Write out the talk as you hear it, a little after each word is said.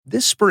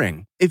This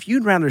spring, if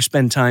you'd rather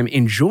spend time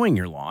enjoying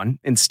your lawn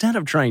instead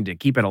of trying to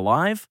keep it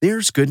alive,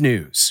 there's good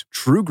news.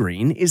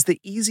 TruGreen is the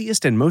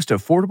easiest and most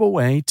affordable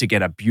way to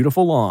get a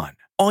beautiful lawn.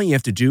 All you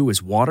have to do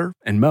is water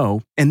and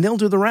mow, and they'll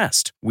do the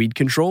rest. Weed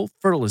control,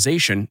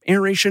 fertilization,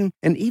 aeration,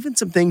 and even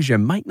some things you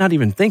might not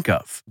even think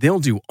of. They'll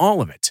do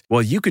all of it,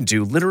 while you can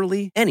do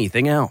literally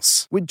anything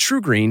else. With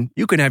TruGreen,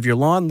 you can have your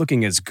lawn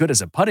looking as good as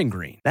a putting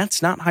green.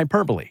 That's not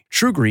hyperbole.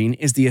 TruGreen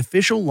is the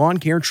official lawn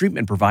care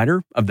treatment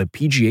provider of the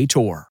PGA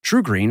Tour.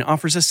 TruGreen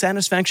offers a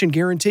satisfaction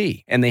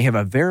guarantee, and they have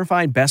a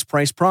verified best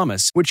price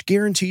promise, which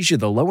guarantees you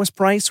the lowest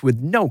price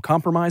with no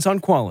compromise on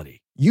quality.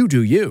 You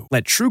do you.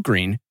 Let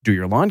TruGreen do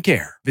your lawn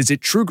care. Visit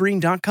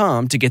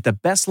TruGreen.com to get the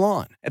best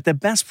lawn at the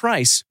best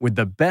price with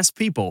the best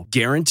people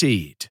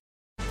guaranteed.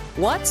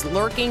 What's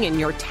lurking in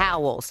your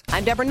towels?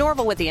 I'm Deborah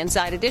Norville with the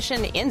Inside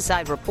Edition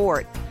Inside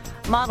Report.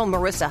 Model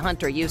Marissa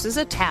Hunter uses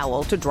a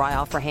towel to dry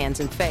off her hands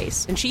and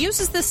face, and she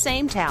uses the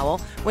same towel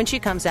when she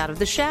comes out of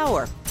the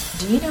shower.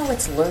 Do you know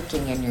what's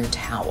lurking in your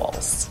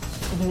towels?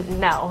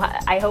 No,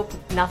 I hope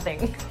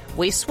nothing.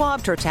 We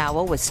swabbed her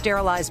towel with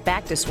sterilized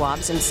Bacta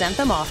swabs and sent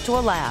them off to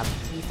a lab.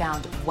 We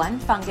found 1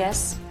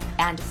 fungus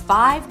and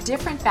 5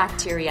 different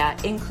bacteria,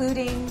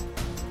 including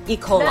E.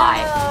 coli.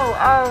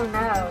 Oh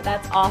no,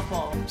 that's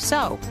awful.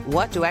 So,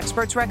 what do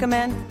experts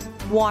recommend?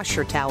 Wash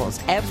your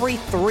towels every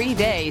 3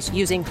 days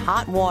using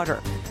hot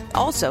water.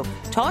 Also,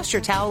 toss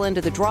your towel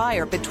into the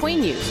dryer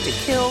between use to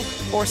kill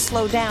or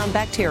slow down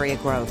bacteria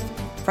growth.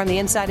 From the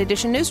Inside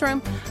Edition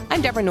newsroom,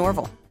 I'm Deborah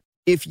Norville.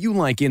 If you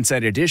like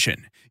Inside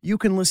Edition, you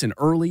can listen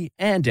early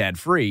and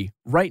ad-free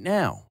right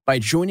now by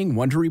joining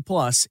Wondery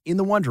Plus in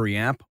the Wondery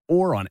app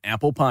or on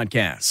Apple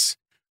Podcasts.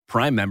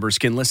 Prime members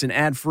can listen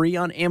ad-free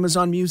on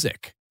Amazon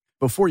Music.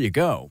 Before you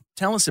go,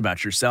 tell us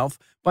about yourself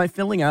by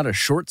filling out a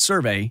short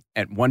survey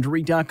at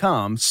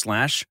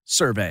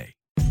Wondery.com/survey.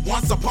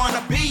 Once upon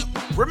a beat.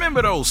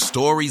 Remember those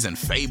stories and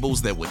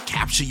fables that would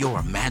capture your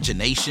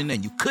imagination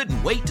and you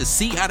couldn't wait to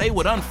see how they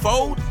would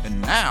unfold?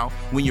 And now,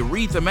 when you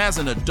read them as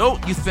an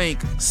adult, you think,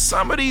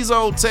 some of these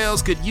old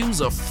tales could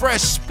use a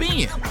fresh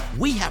spin.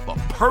 We have a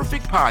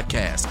perfect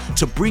podcast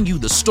to bring you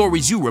the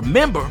stories you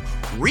remember,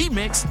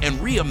 remix, and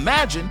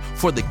reimagine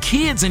for the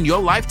kids in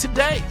your life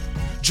today.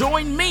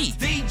 Join me,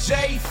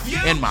 DJ Few,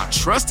 and my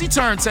trusty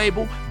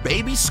turntable,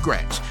 Baby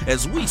Scratch,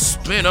 as we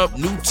spin up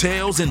new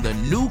tales in the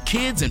New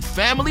Kids and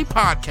Family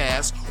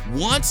podcast,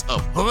 Once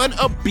Upon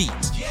a Beat.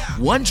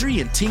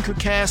 Wondery and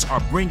Tinkercast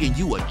are bringing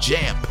you a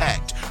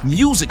jam-packed,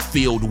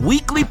 music-filled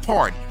weekly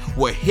party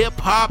where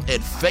hip-hop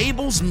and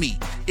fables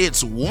meet.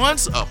 It's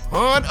Once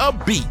Upon a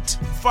Beat.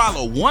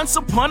 Follow Once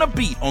Upon a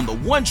Beat on the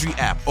Wondery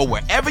app or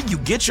wherever you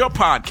get your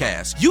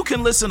podcasts. You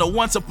can listen to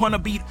Once Upon a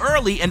Beat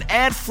early and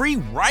ad-free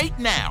right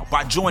now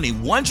by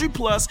joining Wondery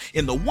Plus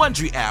in the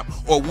Wondery app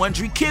or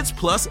Wondery Kids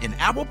Plus in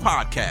Apple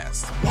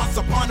Podcasts. Once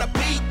Upon a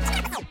Beat.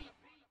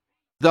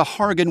 The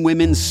Hargan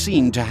women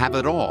seemed to have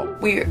it all.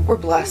 We're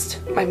blessed.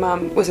 My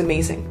mom was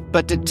amazing.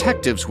 But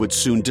detectives would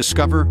soon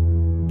discover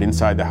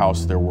inside the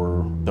house there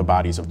were the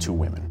bodies of 2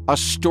 women. A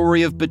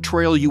story of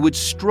betrayal you would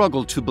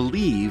struggle to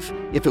believe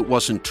if it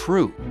wasn't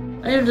true.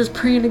 I am just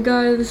praying to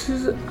God, this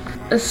is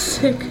a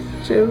sick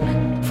joke.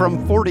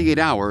 From 48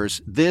 Hours,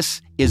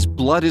 this is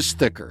Blood is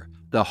Thicker,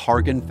 the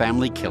Hargan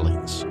Family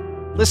Killings.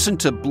 Listen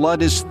to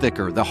Blood is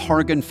Thicker, the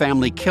Hargan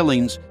Family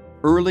Killings,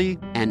 early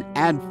and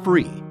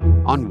ad-free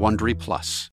on Wondery Plus.